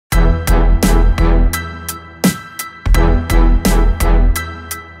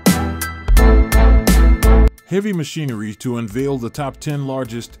Heavy machinery to unveil the top 10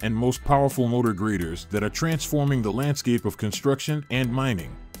 largest and most powerful motor graders that are transforming the landscape of construction and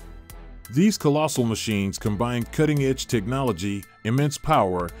mining. These colossal machines combine cutting-edge technology, immense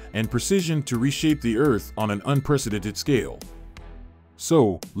power, and precision to reshape the earth on an unprecedented scale.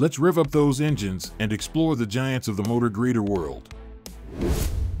 So, let's rev up those engines and explore the giants of the motor grader world.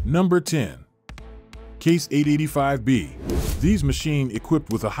 Number 10. Case 885B. These machines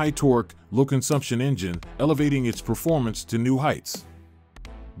equipped with a high-torque, low-consumption engine, elevating its performance to new heights.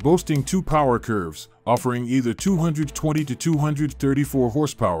 Boasting two power curves, offering either 220 to 234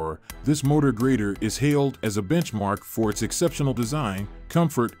 horsepower, this motor grader is hailed as a benchmark for its exceptional design,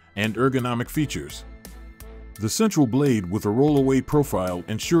 comfort, and ergonomic features. The central blade with a roll-away profile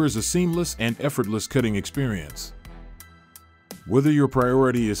ensures a seamless and effortless cutting experience. Whether your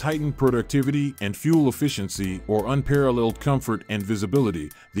priority is heightened productivity and fuel efficiency or unparalleled comfort and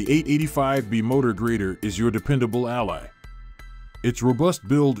visibility, the 885B motor grader is your dependable ally. Its robust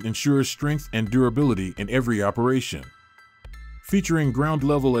build ensures strength and durability in every operation. Featuring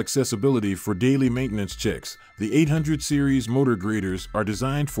ground-level accessibility for daily maintenance checks, the 800 series motor graders are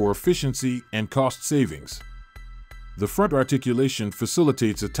designed for efficiency and cost savings. The front articulation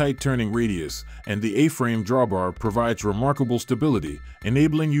facilitates a tight turning radius, and the A-frame drawbar provides remarkable stability,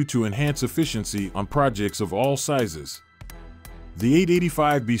 enabling you to enhance efficiency on projects of all sizes. The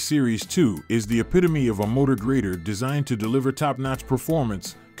 885B Series 2 is the epitome of a motor grader designed to deliver top-notch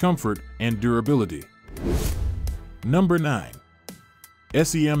performance, comfort, and durability. Number 9.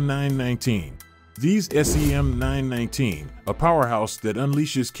 SEM919. These SEM919, a powerhouse that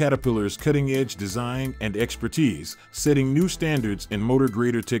unleashes Caterpillar's cutting-edge design and expertise, setting new standards in motor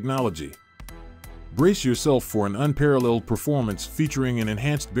grader technology. Brace yourself for an unparalleled performance featuring an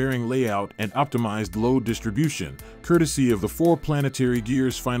enhanced bearing layout and optimized load distribution, courtesy of the 4 planetary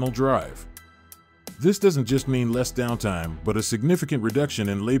gears final drive. This doesn't just mean less downtime, but a significant reduction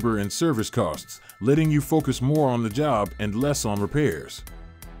in labor and service costs, letting you focus more on the job and less on repairs.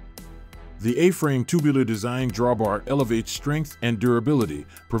 The A-frame tubular design drawbar elevates strength and durability,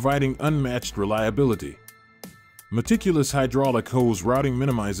 providing unmatched reliability. Meticulous hydraulic hose routing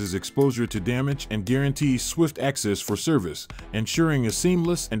minimizes exposure to damage and guarantees swift access for service, ensuring a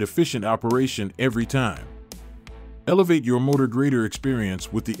seamless and efficient operation every time. Elevate your motor grader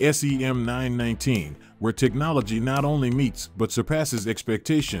experience with the SEM919, where technology not only meets but surpasses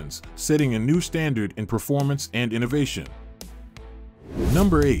expectations, setting a new standard in performance and innovation.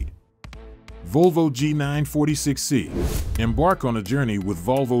 Number 8. Volvo G94C. Embark on a journey with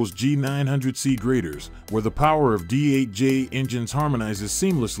Volvo's G900C graders, where the power of D8J engines harmonizes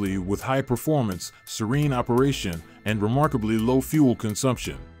seamlessly with high performance, serene operation, and remarkably low fuel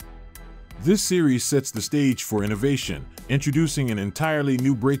consumption. This series sets the stage for innovation, introducing an entirely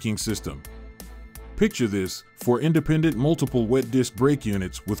new braking system. Picture this: for independent multiple wet disc brake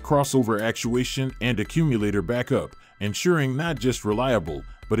units with crossover actuation and accumulator backup, ensuring not just reliable,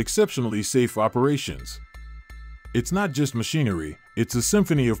 but exceptionally safe operations. It's not just machinery, it's a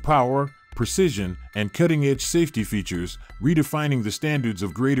symphony of power, precision, and cutting-edge safety features, redefining the standards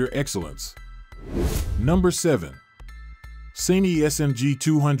of grader excellence. Number 7. SANY SMG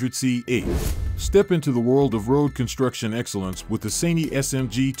 200C8. Step into the world of road construction excellence with the SANY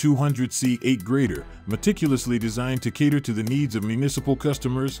SMG 200C8 grader, meticulously designed to cater to the needs of municipal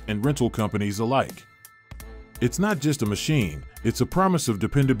customers and rental companies alike. It's not just a machine, it's a promise of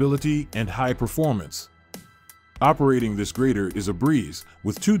dependability and high performance. Operating this grader is a breeze.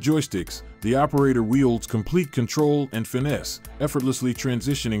 With 2 joysticks, the operator wields complete control and finesse, effortlessly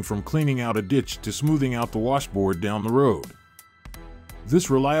transitioning from cleaning out a ditch to smoothing out the washboard down the road. This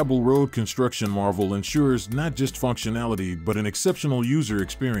reliable road construction marvel ensures not just functionality but an exceptional user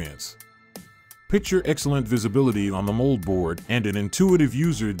experience. Picture excellent visibility on the mold board and an intuitive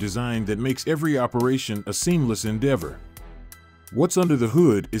user design that makes every operation a seamless endeavor. What's under the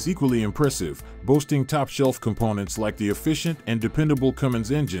hood is equally impressive, boasting top-shelf components like the efficient and dependable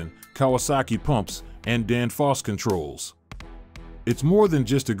Cummins engine, Kawasaki pumps, and Danfoss controls. It's more than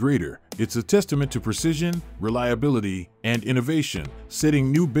just a grader, it's a testament to precision, reliability, and innovation, setting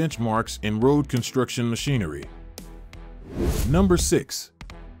new benchmarks in road construction machinery. Number 6.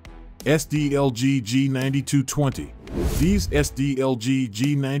 SDLG G9220. These SDLG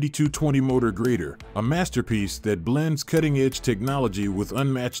G9220 motor grader, a masterpiece that blends cutting-edge technology with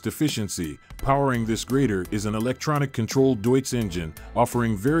unmatched efficiency. Powering this grader is an electronic-controlled Deutz engine,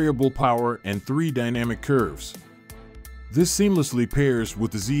 offering variable power and 3 dynamic curves. This seamlessly pairs with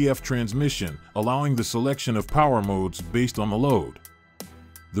the ZF transmission, allowing the selection of power modes based on the load.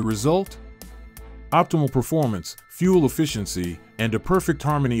 The result? Optimal performance, fuel efficiency, and a perfect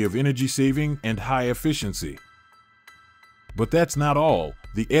harmony of energy saving and high efficiency. But that's not all.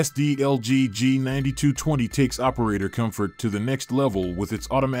 The SDLG G92C takes operator comfort to the next level with its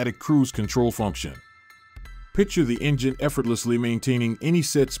automatic cruise control function. Picture the engine effortlessly maintaining any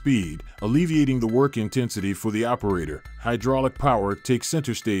set speed, alleviating the work intensity for the operator. Hydraulic power takes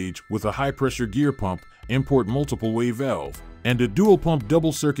center stage with a high-pressure gear pump, import multiple-way valve, and a dual-pump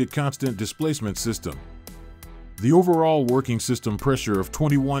double-circuit constant displacement system. The overall working system pressure of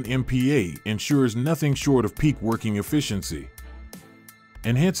 21 MPa ensures nothing short of peak working efficiency.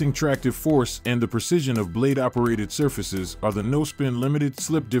 Enhancing tractive force and the precision of blade-operated surfaces are the no-spin limited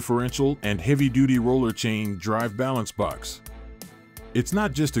slip differential and heavy-duty roller chain drive balance box. It's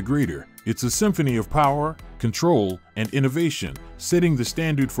not just a grader, it's a symphony of power, control, and innovation, setting the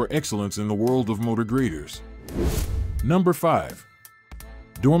standard for excellence in the world of motor graders. Number 5.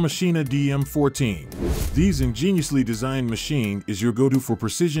 DOR Machina DM14. This ingeniously designed machine is your go-to for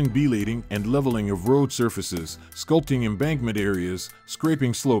precision belading and leveling of road surfaces, sculpting embankment areas,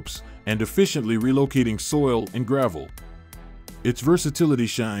 scraping slopes, and efficiently relocating soil and gravel. Its versatility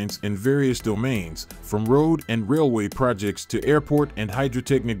shines in various domains, from road and railway projects to airport and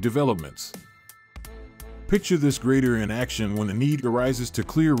hydrotechnic developments. Picture this grader in action when the need arises to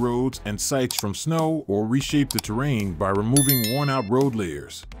clear roads and sites from snow or reshape the terrain by removing worn-out road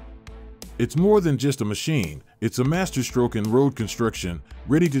layers. It's more than just a machine, it's a masterstroke in road construction,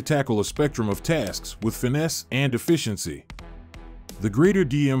 ready to tackle a spectrum of tasks with finesse and efficiency. The grader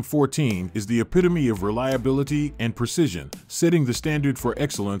DM14 is the epitome of reliability and precision, setting the standard for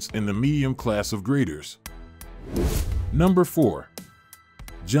excellence in the medium class of graders. Number 4.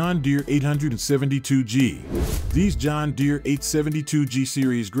 John Deere 872G. These John Deere 872G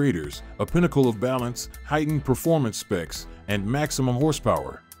series graders, a pinnacle of balance, heightened performance specs, and maximum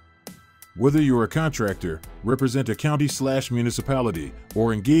horsepower. Whether you're a contractor, represent a county/municipality,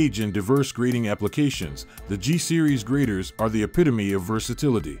 or engage in diverse grading applications, the G-Series graders are the epitome of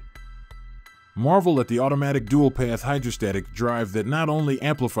versatility. Marvel at the automatic dual-path hydrostatic drive that not only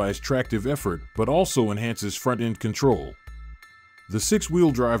amplifies tractive effort, but also enhances front-end control. The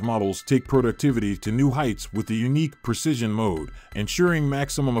 6-wheel drive models take productivity to new heights with the unique precision mode, ensuring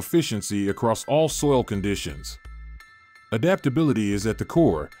maximum efficiency across all soil conditions. Adaptability is at the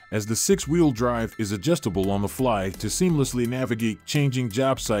core, as the 6-wheel drive is adjustable on the fly to seamlessly navigate changing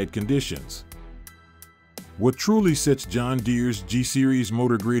job site conditions. What truly sets John Deere's G-Series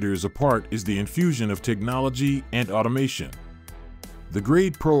motor graders apart is the infusion of technology and automation. The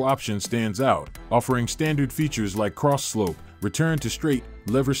Grade Pro option stands out, offering standard features like cross-slope, return to straight,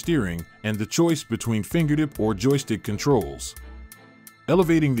 lever steering, and the choice between fingertip or joystick controls.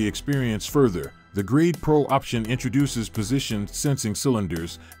 Elevating the experience further, the Grade Pro option introduces position sensing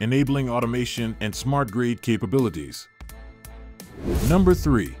cylinders, enabling automation and smart grade capabilities. Number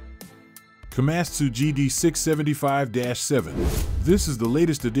 3. Komatsu GD675-7. This is the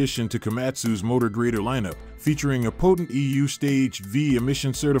latest addition to Komatsu's motor grader lineup, featuring a potent EU Stage V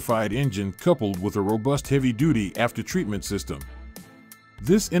emission-certified engine coupled with a robust heavy-duty after-treatment system.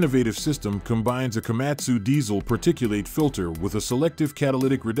 This innovative system combines a Komatsu diesel particulate filter with a selective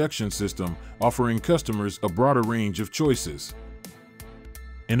catalytic reduction system, offering customers a broader range of choices.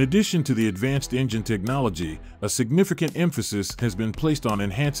 In addition to the advanced engine technology, a significant emphasis has been placed on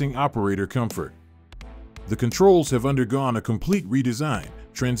enhancing operator comfort. The controls have undergone a complete redesign,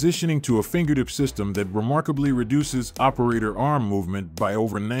 transitioning to a fingertip system that remarkably reduces operator arm movement by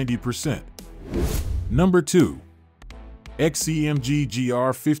over 90%. Number 2. XCMG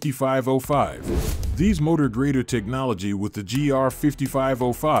GR5505. These motor grader technology with the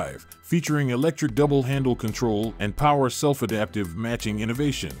GR5505, featuring electric double handle control and power self-adaptive matching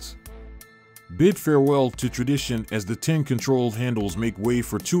innovations. Bid farewell to tradition as the 10 controlled handles make way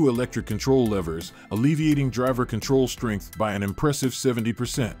for 2 electric control levers, alleviating driver control strength by an impressive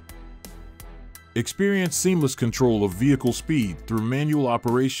 70%. Experience seamless control of vehicle speed through manual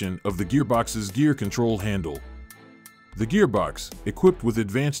operation of the gearbox's gear control handle. The gearbox, equipped with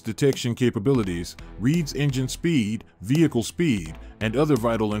advanced detection capabilities, reads engine speed, vehicle speed, and other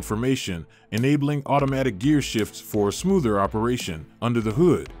vital information, enabling automatic gear shifts for a smoother operation. Under the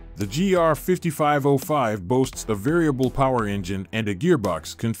hood, the GR5505 boasts a variable power engine and a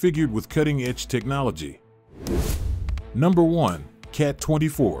gearbox configured with cutting-edge technology. Number 1. Cat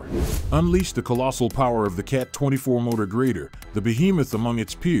 24. Unleash the colossal power of the Cat 24 motor grader, the behemoth among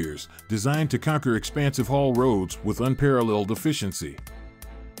its peers, designed to conquer expansive haul roads with unparalleled efficiency.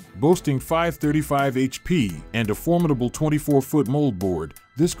 Boasting 535 HP and a formidable 24-foot moldboard,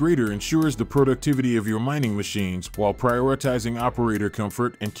 this grader ensures the productivity of your mining machines while prioritizing operator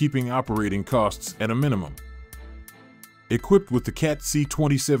comfort and keeping operating costs at a minimum. Equipped with the Cat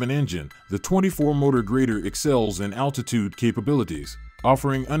C27 engine, the 24-motor grader excels in altitude capabilities,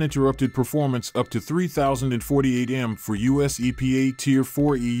 offering uninterrupted performance up to 3,048 m for US EPA Tier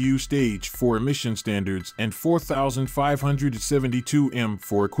 4 EU Stage 4 emission standards and 4,572 m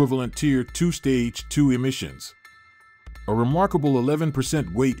for equivalent Tier 2 Stage 2 emissions. A remarkable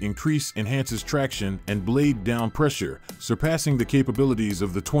 11% weight increase enhances traction and blade down pressure, surpassing the capabilities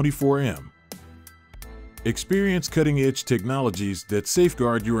of the 24M. Experience cutting-edge technologies that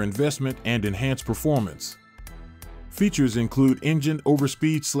safeguard your investment and enhance performance. Features include engine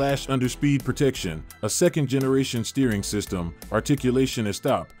overspeed/underspeed protection, a second-generation steering system, articulation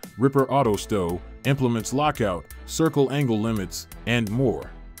stop, ripper auto stow, implements lockout, circle angle limits, and more.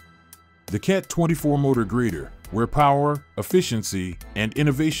 The Cat 24-motor grader, where power, efficiency, and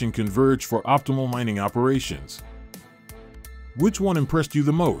innovation converge for optimal mining operations. Which one impressed you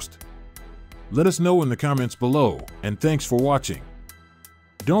the most? Let us know in the comments below, and thanks for watching.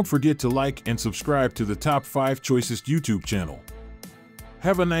 Don't forget to like and subscribe to the Top 5 Choicest YouTube channel.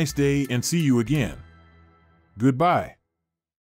 Have a nice day and see you again. Goodbye.